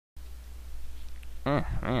Oh,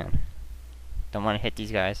 man. Don't want to hit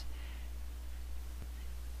these guys.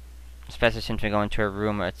 Especially since we go into a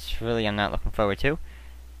room it's really I'm not looking forward to.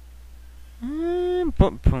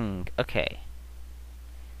 Boom, boom. Okay.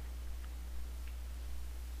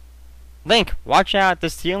 Link, watch out! The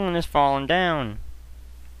ceiling is falling down.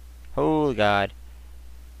 Holy God.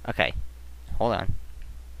 Okay. Hold on.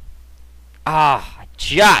 Ah, I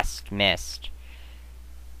just missed.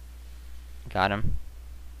 Got him.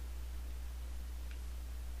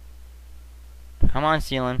 Come on,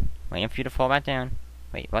 ceiling. Waiting for you to fall back down.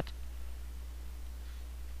 Wait, what?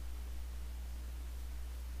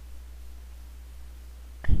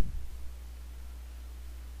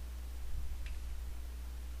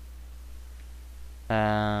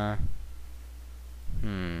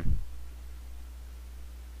 Hmm.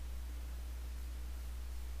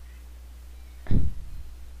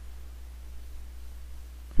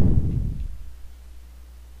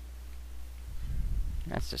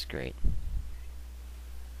 That's just great.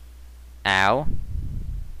 Ow.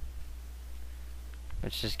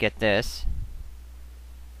 Let's just get this.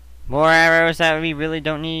 More arrows that we really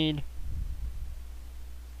don't need.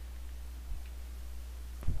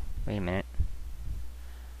 Wait a minute.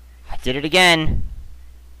 I did it again!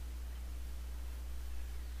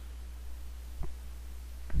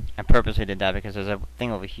 I purposely did that because there's a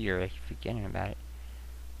thing over here. I keep forgetting about it.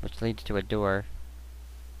 Which leads to a door.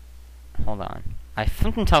 Hold on.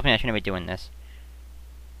 Something tells me I shouldn't be doing this.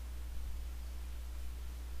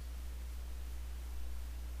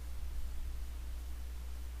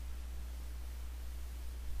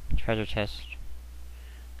 Treasure chest.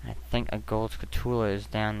 I think a gold spatula is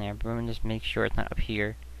down there, but I'm gonna just make sure it's not up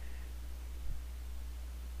here.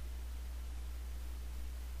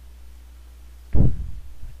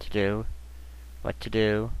 What to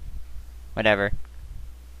do. Whatever.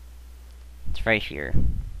 It's right here.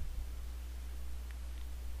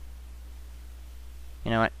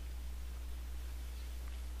 You know what?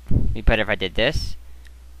 It'd be better if I did this,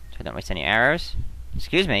 so I don't waste any arrows.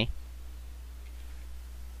 Excuse me.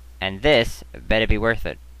 And this better be worth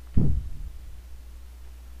it.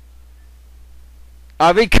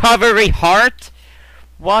 A recovery heart?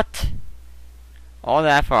 What? All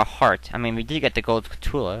that for a heart. I mean, we did get the gold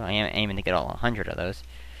spatula. I am aiming to get all 100 of those.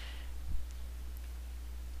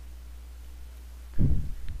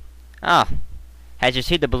 Ah. As you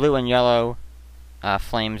see, the blue and yellow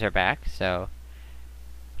flames are back, so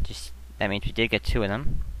just that means we did get 2 of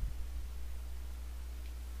them.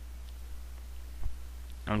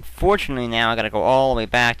 Unfortunately, now I gotta go all the way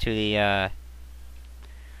back to the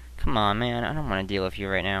come on, man, I don't want to deal with you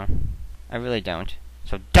right now. I really don't.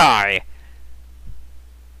 So die!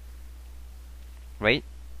 Wait.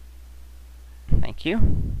 Thank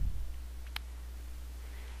you.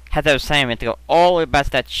 As I was saying, we have to go all the way back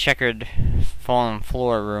to that checkered fallen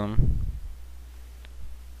floor room.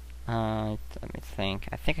 Let me think.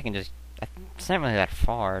 I think I can just... It's not really that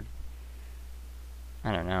far.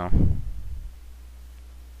 I don't know.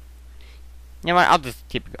 You know what? I'll just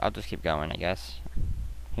keep going, I guess.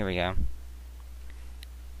 Here we go.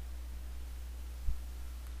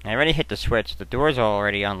 I already hit the switch. The door's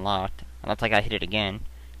already unlocked. It looks like I hit it again.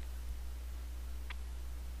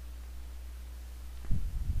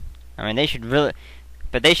 I mean, they should really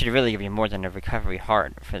give you more than a recovery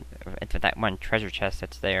heart for that one treasure chest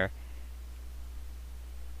that's there.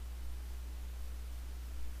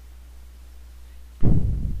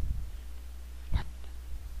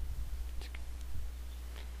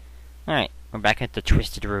 Alright, we're back at the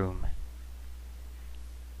twisted room.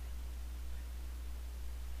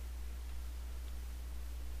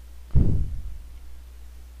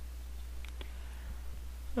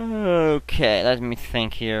 Okay, let me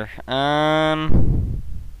think here. Almost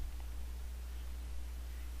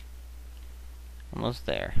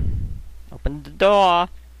there. Open the door.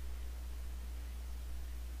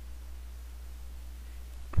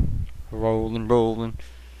 Rolling, rolling,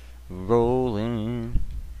 rolling.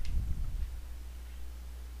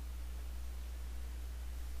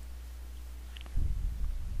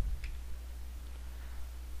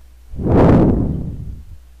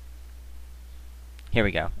 Here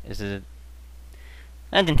we go. This is it.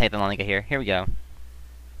 That didn't take that long to get here. Here we go.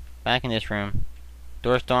 Back in this room.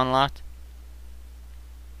 Door still unlocked.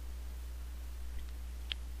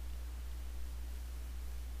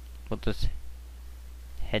 We'll just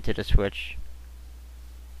head to the switch.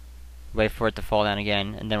 Wait for it to fall down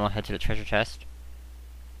again, and then we'll head to the treasure chest.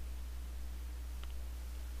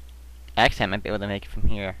 Actually, I might be able to make it from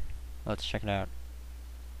here. Let's check it out.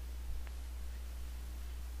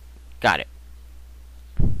 Got it.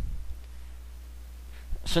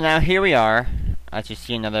 So now here we are, as you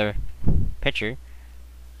see another picture.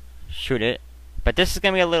 shoot it. But this is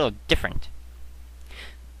gonna be a little different.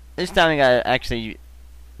 This time we gotta actually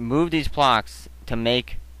move these blocks to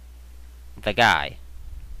make the guy.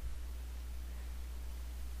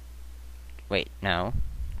 Wait, no.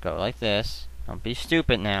 Go like this. Don't be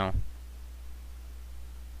stupid now.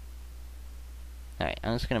 Alright,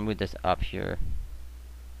 I'm just gonna move this up here.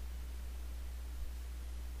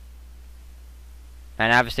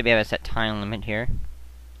 And obviously we have a set time limit here.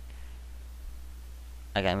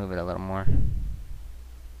 I gotta move it a little more.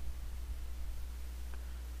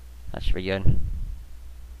 That should be good.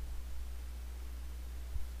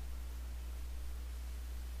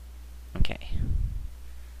 Okay.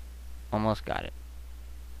 Almost got it.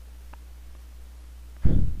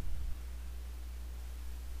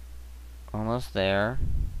 Almost there.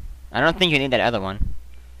 I don't think you need that other one.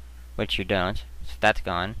 Which you don't. So that's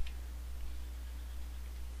gone.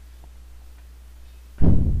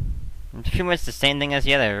 It's pretty much the same thing as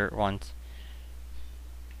the other ones.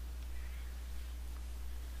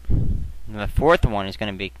 The fourth one is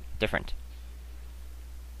going to be different.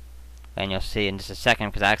 And you'll see in just a second,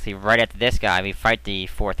 because actually right after this guy, we fight the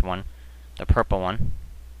fourth one. The purple one.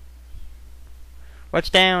 What's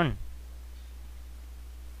down?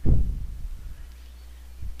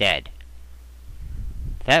 Dead.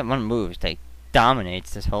 That one moves, like,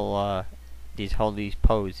 dominates this whole, these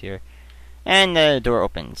pose here. And the door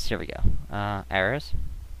opens. Here we go. Arrows.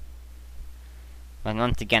 And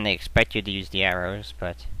once again, they expect you to use the arrows,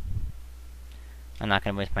 but I'm not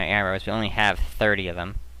going to waste my arrows. We only have 30 of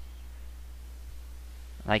them.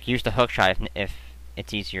 Like, use the hook shot if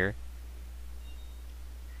it's easier.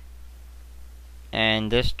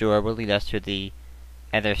 And this door will lead us to the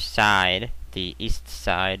other side, the east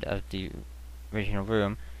side of the original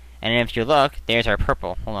room. And if you look, there's our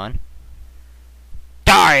purple. Hold on.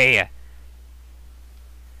 Die!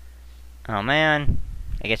 Oh man.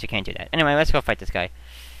 I guess you can't do that. Anyway, let's go fight this guy.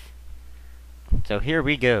 So here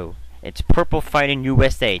we go. It's purple fighting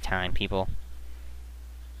USA time, people.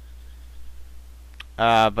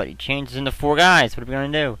 But he changes into 4 guys. What are we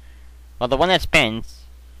gonna do? Well, the one that spins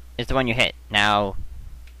is the one you hit. Now,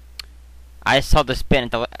 I saw the spin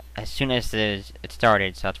as soon as it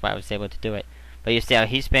started, so that's why I was able to do it. But you see how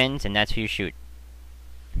he spins, and that's who you shoot.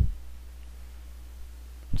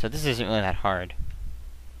 So this isn't really that hard.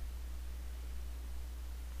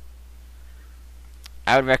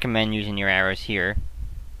 I would recommend using your arrows here.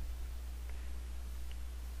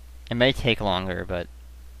 It may take longer, but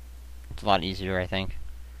it's a lot easier, I think.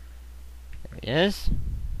 There he is.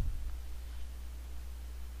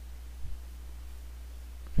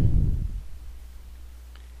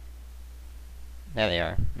 There they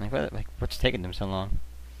are. Like, what's taking them so long?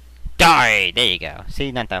 Die! There you go.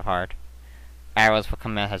 See, not that hard. Arrows will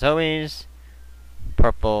come out as always.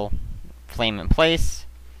 Purple flame in place.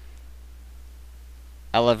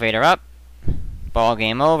 Elevator up. Ball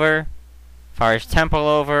game over. Forest Temple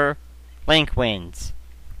over. Link wins.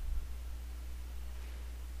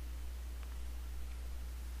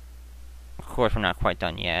 Of course, we're not quite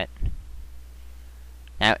done yet.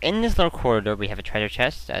 Now, in this little corridor, we have a treasure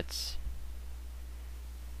chest that's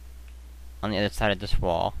on the other side of this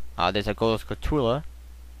wall. There's a gold scatula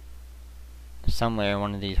somewhere in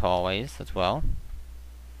one of these hallways as well.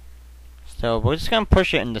 So we're just going to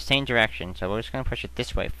push it in the same direction. So we're just going to push it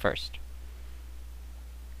this way first.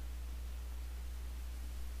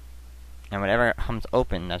 And whatever comes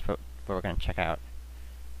open, that's what we're going to check out.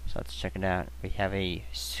 So let's check it out. We have a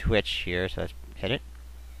switch here, so let's hit it.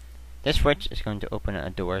 This switch is going to open a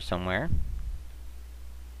door somewhere.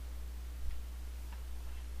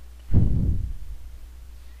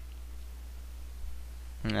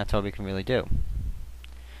 And that's all we can really do.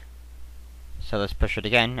 So let's push it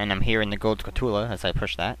again, and I'm hearing the gold scatula as I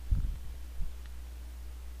push that.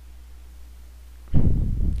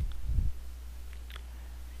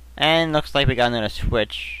 And looks like we got another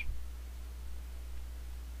switch.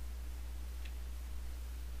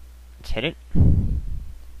 Let's hit it. And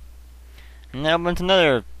that opens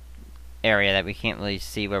another area that we can't really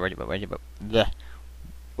see where we're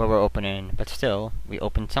opening, but still, we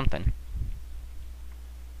opened something.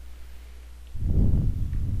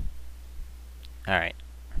 Alright.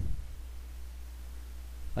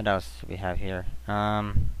 What else do we have here?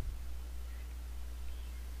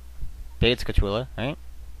 Big scatula, right?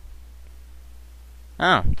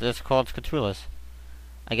 Oh, they're just called scatulas.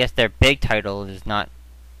 I guess their big title is not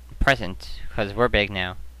present, because we're big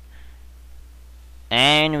now.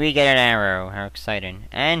 And we get an arrow. How exciting.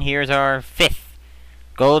 And here's our 5th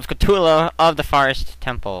gold scatula of the Forest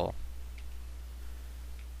Temple.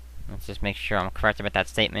 Let's just make sure I'm correct about that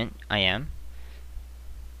statement. I am.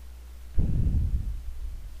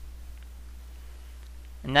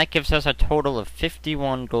 And that gives us a total of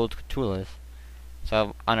 51 gold tulas.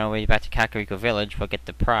 So on our way back to Kakariko Village, we'll get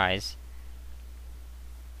the prize.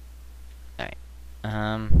 Alright.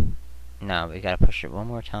 No, we gotta push it one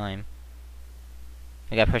more time.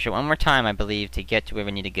 We gotta push it one more time, I believe, to get to where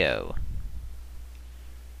we need to go.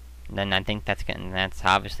 And then I think that's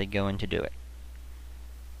obviously going to do it.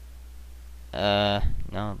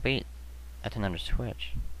 No, wait. That's another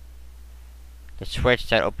switch. The switch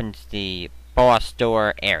that opens the boss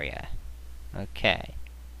door area. Okay.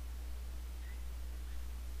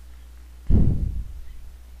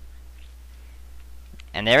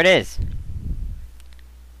 And there it is.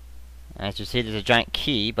 As you see, there's a giant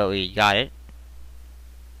key, but we got it.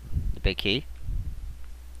 The big key.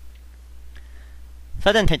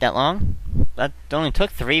 So that didn't take that long. That only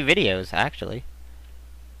took 3 videos, actually.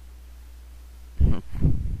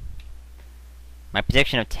 My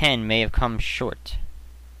prediction of 10 may have come short.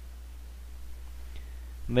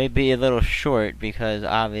 Maybe a little short, because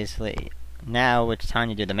obviously now it's time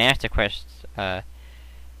to do the Master Quests.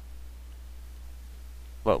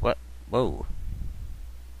 Whoa.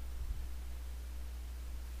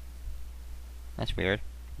 That's weird.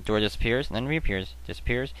 The door disappears, and then reappears.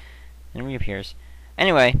 Disappears, and reappears.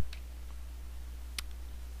 Anyway.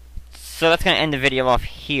 So that's gonna end the video off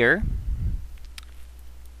here.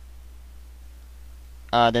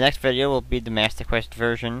 The next video will be the Master Quest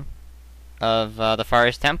version of the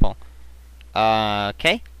Forest Temple.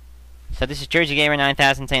 Okay. So this is Jersey Gamer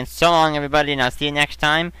 9000 saying so long, everybody, and I'll see you next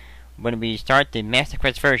time when we start the Master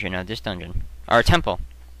Quest version of this dungeon. Or temple.